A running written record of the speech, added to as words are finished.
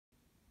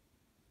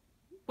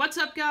What's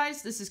up,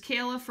 guys? This is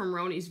Kayla from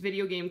Roni's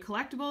Video Game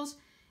Collectibles,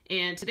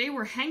 and today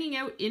we're hanging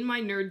out in my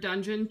nerd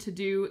dungeon to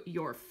do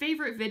your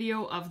favorite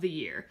video of the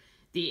year,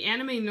 the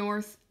Anime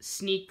North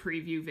sneak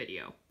preview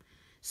video.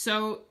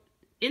 So,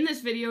 in this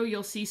video,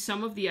 you'll see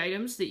some of the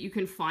items that you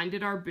can find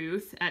at our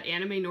booth at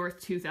Anime North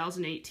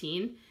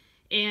 2018,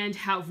 and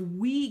have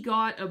we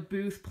got a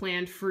booth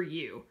planned for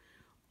you?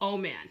 Oh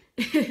man,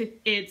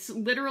 it's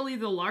literally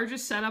the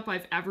largest setup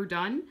I've ever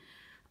done.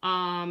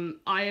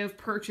 I have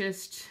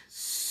purchased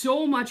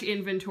so much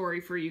inventory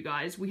for you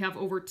guys. We have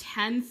over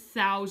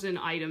 10,000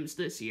 items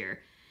this year,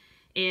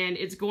 and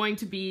it's going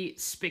to be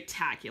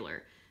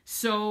spectacular.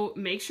 So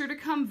make sure to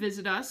come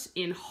visit us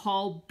in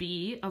Hall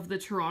B of the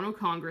Toronto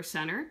Congress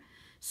Centre.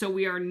 So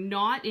we are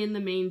not in the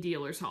main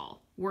dealer's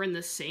hall. We're in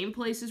the same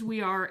place as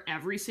we are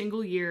every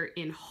single year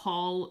in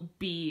Hall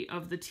B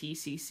of the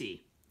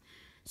TCC.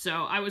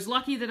 So I was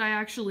lucky that I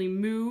actually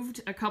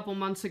moved a couple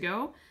months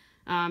ago.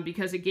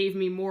 Because it gave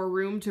me more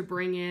room to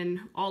bring in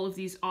all of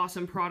these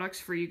awesome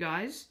products for you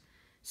guys.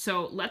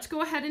 So let's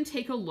go ahead and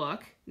take a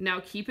look. Now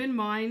keep in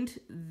mind,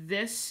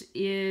 this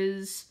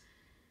is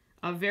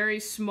a very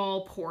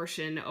small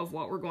portion of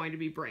what we're going to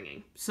be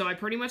bringing. So I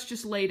pretty much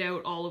just laid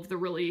out all of the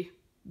really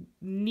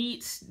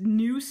neat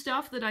new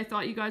stuff that I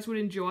thought you guys would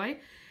enjoy.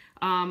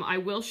 I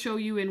will show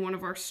you in one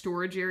of our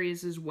storage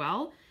areas as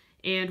well.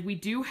 And we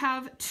do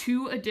have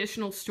 2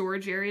 additional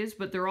storage areas,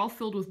 but they're all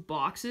filled with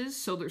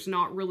boxes, so there's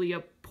not really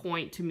a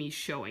point to me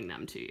showing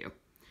them to you.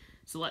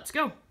 So let's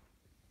go.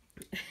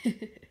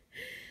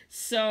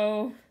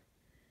 So,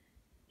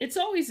 it's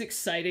always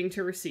exciting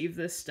to receive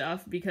this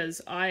stuff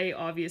because I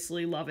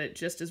obviously love it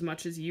just as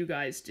much as you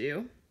guys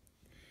do.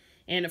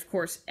 And of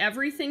course,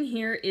 everything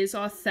here is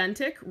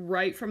authentic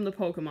right from the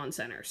Pokemon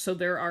Center, so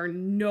there are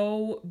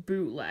no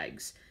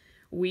bootlegs.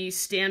 We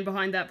stand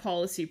behind that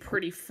policy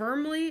pretty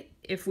firmly.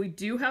 If we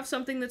do have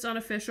something that's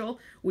unofficial,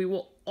 we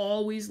will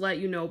always let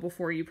you know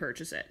before you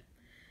purchase it.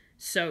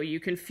 So you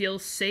can feel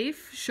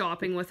safe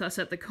shopping with us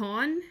at the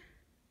con.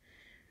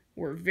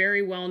 We're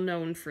very well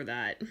known for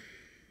that.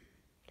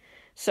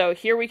 So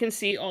here we can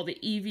see all the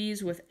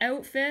EVs with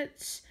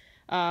outfits,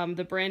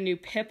 the brand new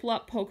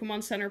Piplup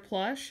Pokemon Center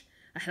plush.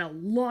 I had a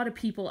lot of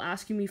people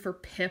asking me for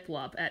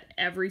Piplup at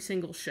every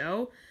single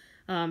show,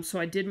 so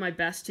I did my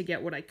best to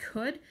get what I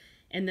could.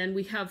 And then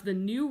we have the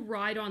new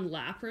Ride on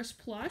Lapras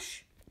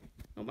plush.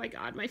 Oh my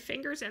god, my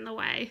finger's in the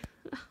way.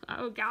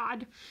 Oh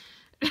god.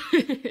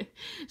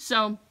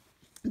 So,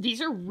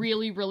 these are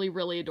really, really,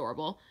 really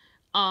adorable.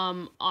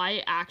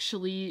 I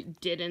actually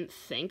didn't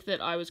think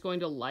that I was going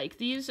to like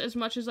these as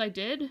much as I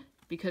did,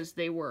 because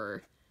they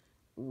were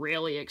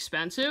really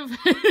expensive.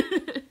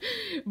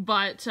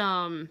 But,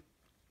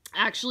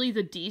 actually,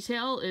 the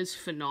detail is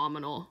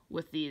phenomenal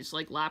with these.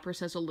 Like, Lapras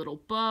has a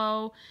little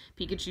bow,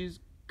 Pikachu's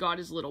got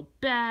his little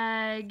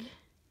bag.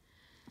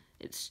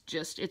 It's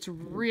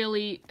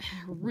really,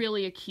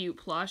 really a cute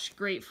plush.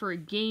 Great for a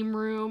game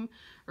room,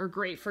 or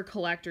great for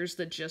collectors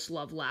that just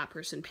love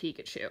Lapras and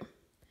Pikachu.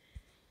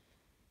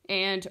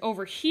 And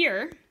over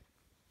here,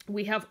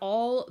 we have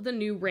all the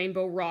new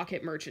Rainbow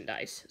Rocket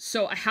merchandise.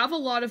 So I have a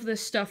lot of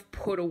this stuff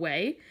put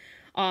away.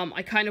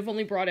 I kind of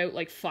only brought out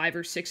like 5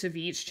 or 6 of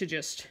each to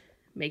just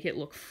make it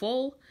look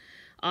full.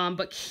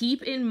 But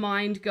keep in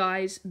mind,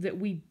 guys, that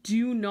we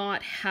do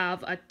not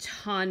have a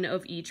ton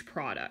of each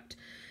product.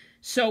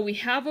 So we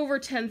have over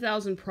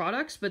 10,000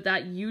 products, but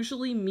that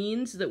usually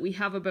means that we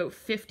have about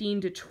 15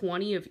 to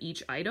 20 of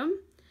each item.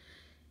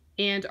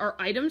 And our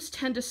items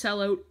tend to sell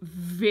out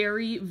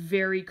very,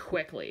 very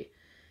quickly.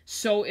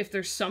 So if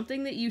there's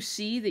something that you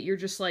see that you're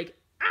just like,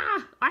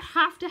 I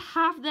have to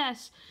have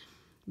this,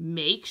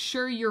 make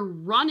sure you're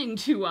running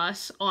to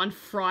us on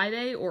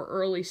Friday or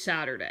early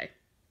Saturday.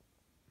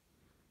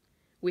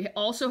 We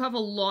also have a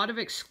lot of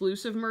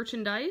exclusive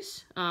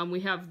merchandise. We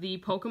have the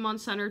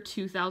Pokemon Center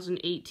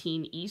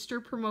 2018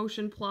 Easter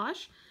promotion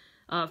plush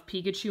of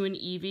Pikachu and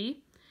Eevee.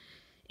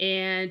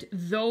 And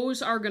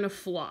those are going to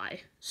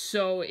fly.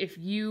 So if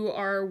you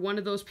are one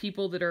of those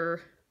people that are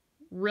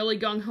really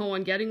gung-ho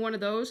on getting one of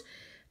those,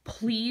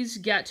 please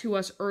get to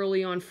us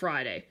early on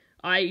Friday.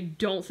 I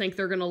don't think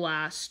they're going to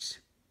last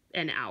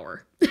an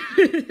hour.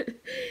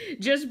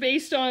 Just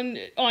based on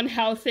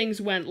how things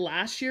went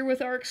last year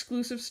with our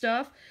exclusive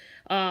stuff.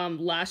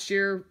 Last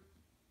year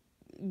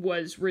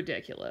was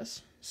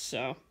ridiculous,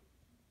 so.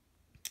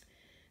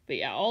 But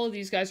yeah, all of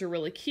these guys are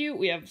really cute.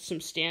 We have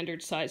some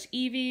standard size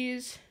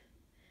Eevees.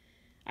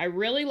 I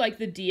really like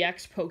the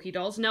DX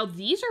Pokédolls. Now,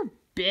 these are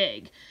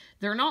big.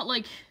 They're not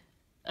like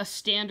a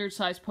standard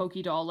size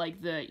Pokédoll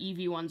like the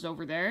Eevee ones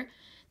over there.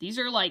 These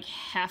are like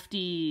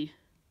hefty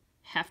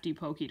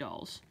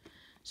Pokédolls.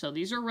 So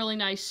these are really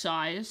nice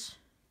size.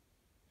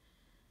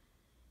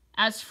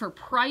 As for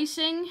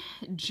pricing,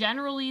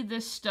 generally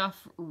this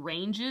stuff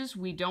ranges.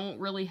 We don't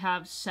really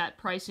have set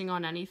pricing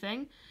on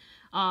anything.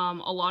 A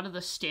lot of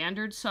the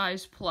standard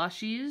size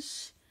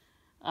plushies,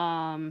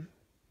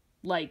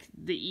 like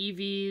the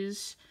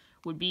EVs,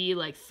 would be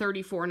like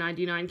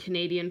 $34.99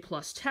 Canadian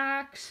plus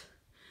tax.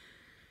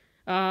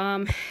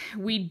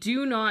 We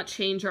do not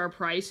change our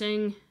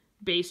pricing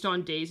based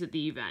on days at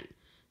the event.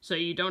 So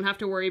you don't have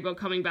to worry about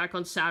coming back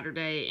on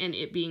Saturday and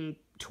it being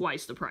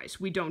twice the price.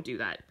 We don't do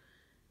that.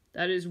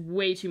 That is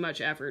way too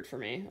much effort for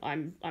me.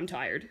 I'm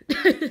tired.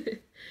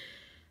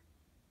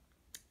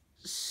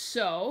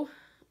 So,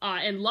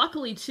 and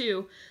luckily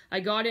too,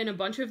 I got in a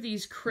bunch of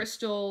these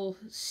Crystal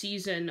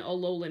Season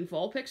Alolan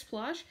Vulpix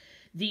plush.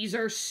 These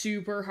are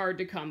super hard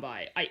to come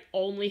by. I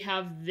only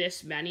have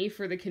this many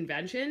for the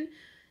convention,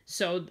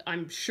 so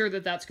I'm sure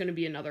that that's going to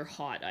be another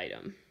hot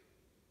item.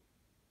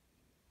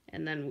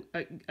 And then,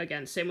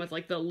 again, same with,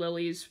 like, the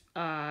Lily's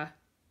Pokédoll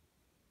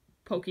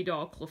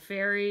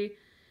Clefairy.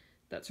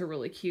 That's a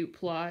really cute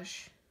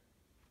plush.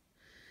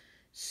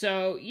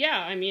 So, yeah,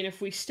 I mean, if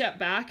we step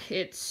back,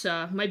 it's,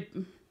 my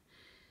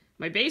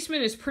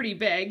basement is pretty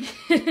big,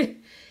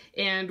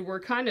 and we're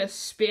kind of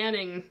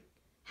spanning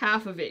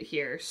half of it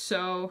here,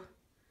 so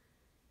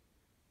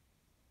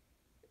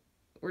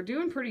we're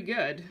doing pretty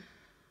good.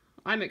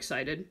 I'm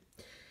excited.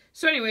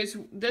 So anyways,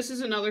 this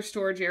is another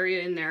storage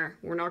area in there.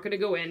 We're not going to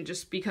go in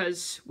just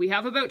because we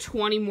have about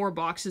 20 more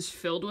boxes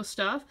filled with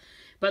stuff,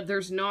 but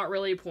there's not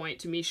really a point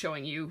to me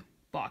showing you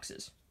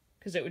boxes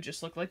because it would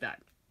just look like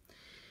that.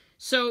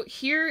 So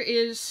here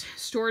is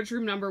storage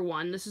room number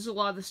 1. This is a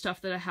lot of the stuff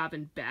that I have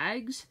in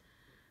bags.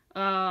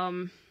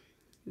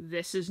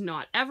 This is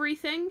not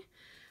everything.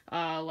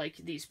 Like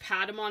these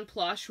Patamon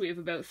plush, we have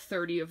about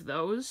 30 of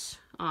those.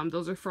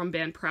 Those are from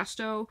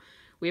Banpresto.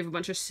 We have a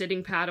bunch of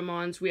sitting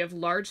Patamons. We have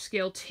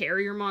large-scale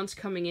Terriermons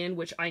coming in,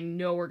 which I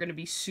know are going to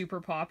be super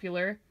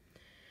popular.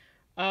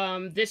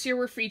 This year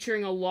we're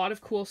featuring a lot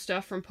of cool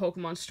stuff from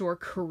Pokemon Store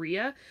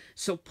Korea,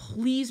 so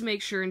please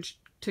make sure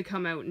to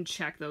come out and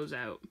check those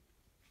out.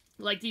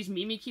 Like these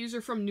Mimikyus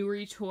are from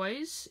Nuri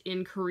Toys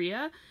in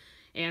Korea,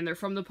 and they're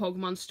from the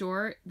Pokemon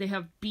Store. They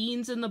have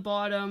beans in the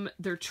bottom.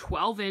 They're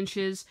 12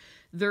 inches.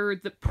 They're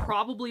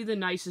probably the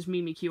nicest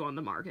Mimikyu on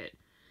the market.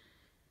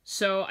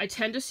 So I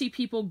tend to see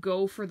people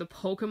go for the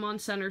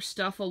Pokemon Center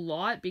stuff a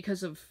lot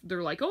because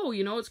they're like, oh,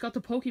 you know, it's got the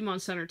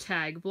Pokemon Center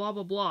tag, blah,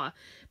 blah, blah.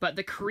 But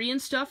the Korean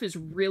stuff is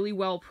really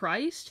well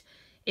priced,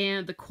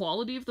 and the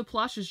quality of the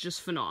plush is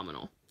just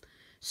phenomenal.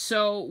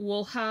 So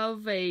we'll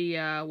have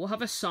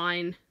a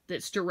sign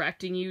that's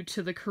directing you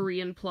to the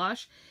Korean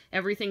plush.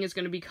 Everything is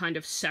going to be kind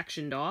of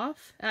sectioned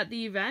off at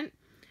the event.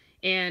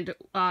 And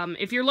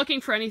if you're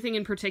looking for anything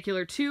in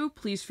particular too,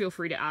 please feel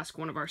free to ask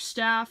one of our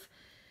staff.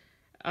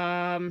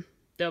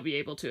 They'll be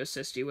able to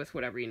assist you with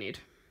whatever you need.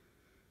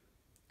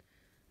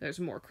 There's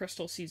more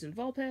Crystal Season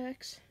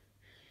Vulpix.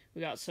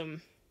 We got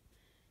some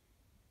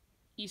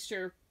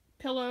Easter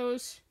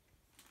pillows.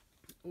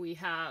 We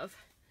have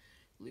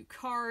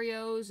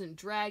Lucarios and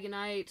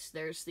Dragonites.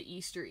 There's the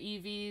Easter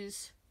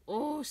Eevees.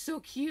 Oh, so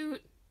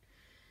cute.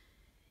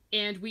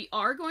 And we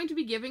are going to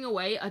be giving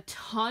away a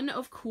ton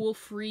of cool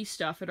free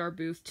stuff at our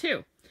booth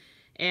too.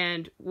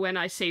 And when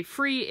I say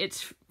free,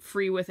 it's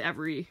free with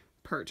every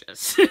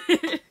purchase.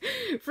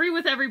 Free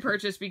with every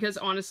purchase because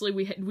honestly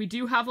we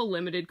do have a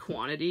limited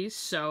quantity,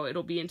 so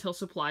it'll be until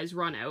supplies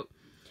run out.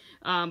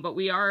 But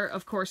we are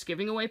of course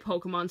giving away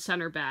Pokemon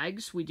Center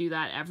bags. We do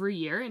that every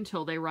year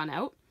until they run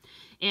out.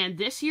 And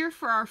this year,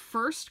 for our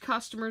first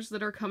customers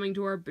that are coming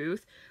to our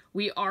booth,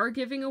 we are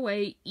giving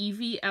away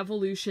Eevee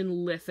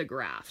Evolution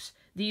lithographs.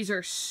 These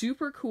are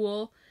super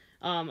cool.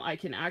 I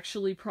can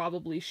actually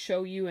probably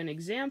show you an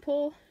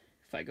example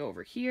if I go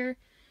over here.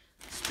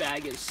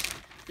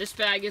 This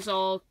bag is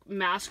all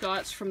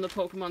mascots from the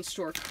Pokemon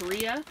Store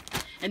Korea,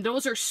 and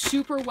those are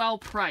super well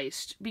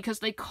priced because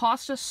they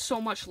cost us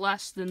so much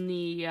less than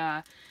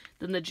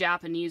the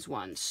Japanese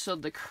ones. So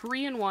the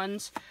Korean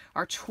ones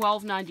are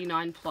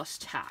 $12.99 plus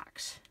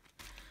tax.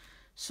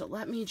 So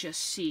let me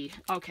just see.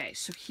 Okay,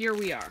 so here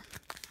we are.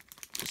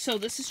 So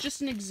this is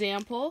just an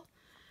example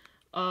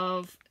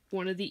of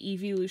one of the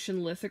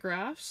Evolution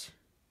lithographs.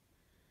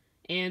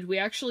 And we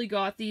actually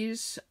got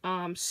these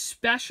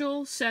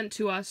special sent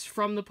to us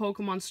from the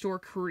Pokemon Store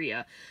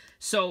Korea.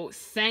 So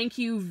thank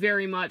you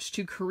very much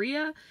to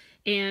Korea.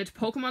 And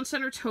Pokemon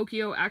Center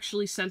Tokyo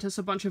actually sent us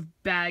a bunch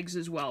of bags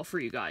as well for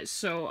you guys.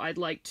 So I'd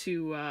like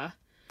to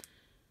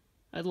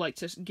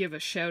give a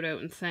shout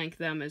out and thank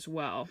them as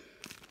well.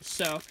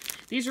 So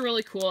these are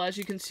really cool. As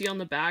you can see on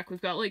the back,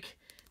 we've got like,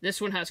 this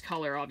one has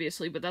color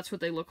obviously, but that's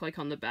what they look like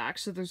on the back.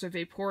 So there's a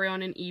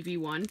Vaporeon and Eevee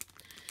one.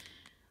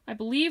 I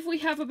believe we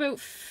have about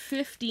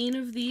 15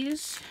 of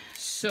these.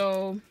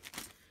 So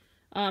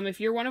if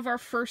you're one of our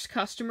first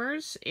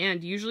customers,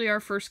 and usually our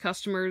first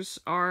customers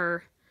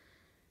are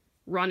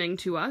running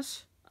to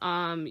us,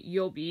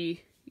 you'll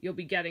be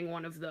getting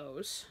one of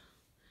those.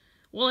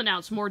 We'll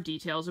announce more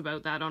details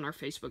about that on our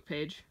Facebook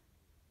page.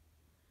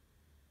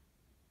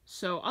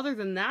 So other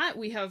than that,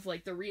 we have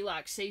like the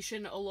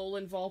Relaxation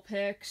Alolan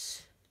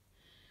Vulpix.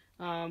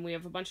 We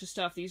have a bunch of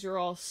stuff. These are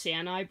all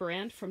Sanai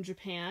brand from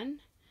Japan.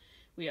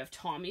 We have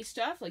Tommy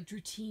stuff like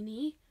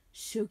Dratini,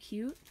 so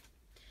cute.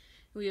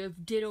 We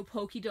have Ditto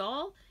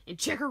Pokédoll and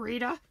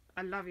Chikorita.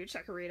 I love you,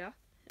 Chikorita.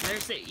 And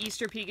there's the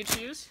Easter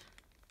Pikachus.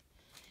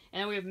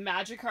 And we have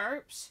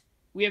Magikarps.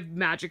 We have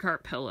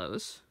Magikarp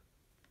pillows.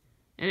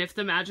 And if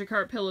the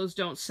Magikarp pillows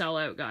don't sell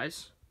out,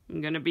 guys,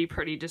 I'm gonna be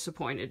pretty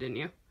disappointed in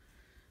you.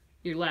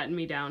 You're letting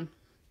me down.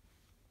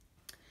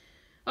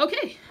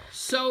 Okay,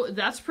 so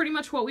that's pretty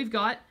much what we've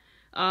got.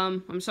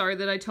 I'm sorry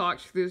that I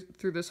talked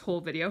through this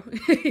whole video.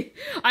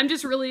 I'm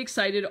just really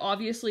excited.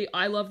 Obviously,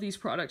 I love these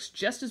products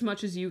just as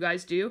much as you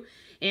guys do,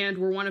 and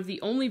we're one of the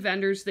only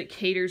vendors that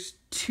caters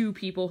to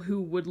people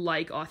who would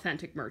like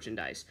authentic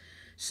merchandise.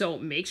 So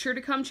make sure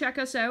to come check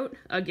us out.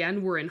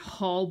 Again, we're in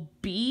Hall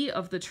B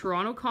of the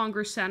Toronto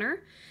Congress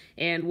Centre,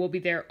 and we'll be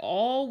there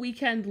all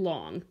weekend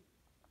long.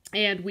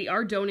 And we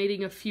are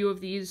donating a few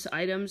of these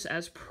items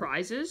as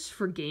prizes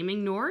for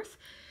Gaming North.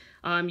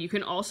 You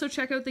can also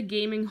check out the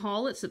gaming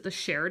hall. It's at the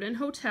Sheraton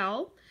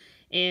Hotel,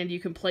 and you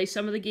can play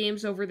some of the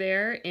games over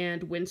there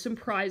and win some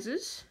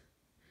prizes.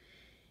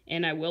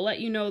 And I will let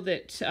you know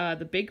that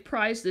the big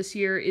prize this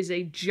year is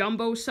a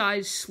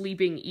jumbo-sized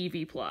sleeping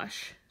Eevee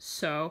plush.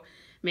 So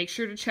make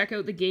sure to check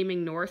out the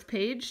Gaming North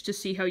page to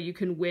see how you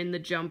can win the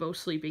jumbo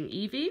sleeping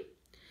Eevee.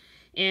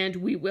 And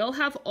we will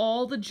have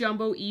all the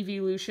jumbo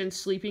Eeveelution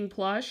sleeping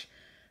plush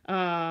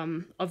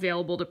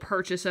available to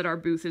purchase at our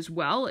booth as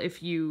well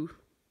if you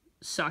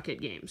suck at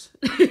games.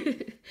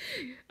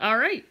 All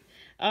right.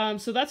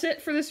 So that's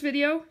it for this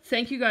video.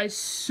 Thank you guys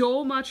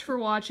so much for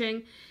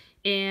watching.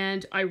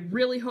 And I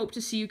really hope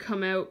to see you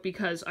come out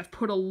because I've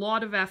put a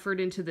lot of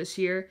effort into this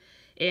year.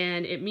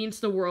 And it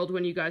means the world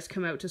when you guys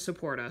come out to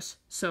support us.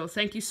 So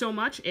thank you so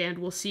much, and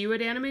we'll see you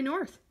at Anime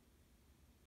North.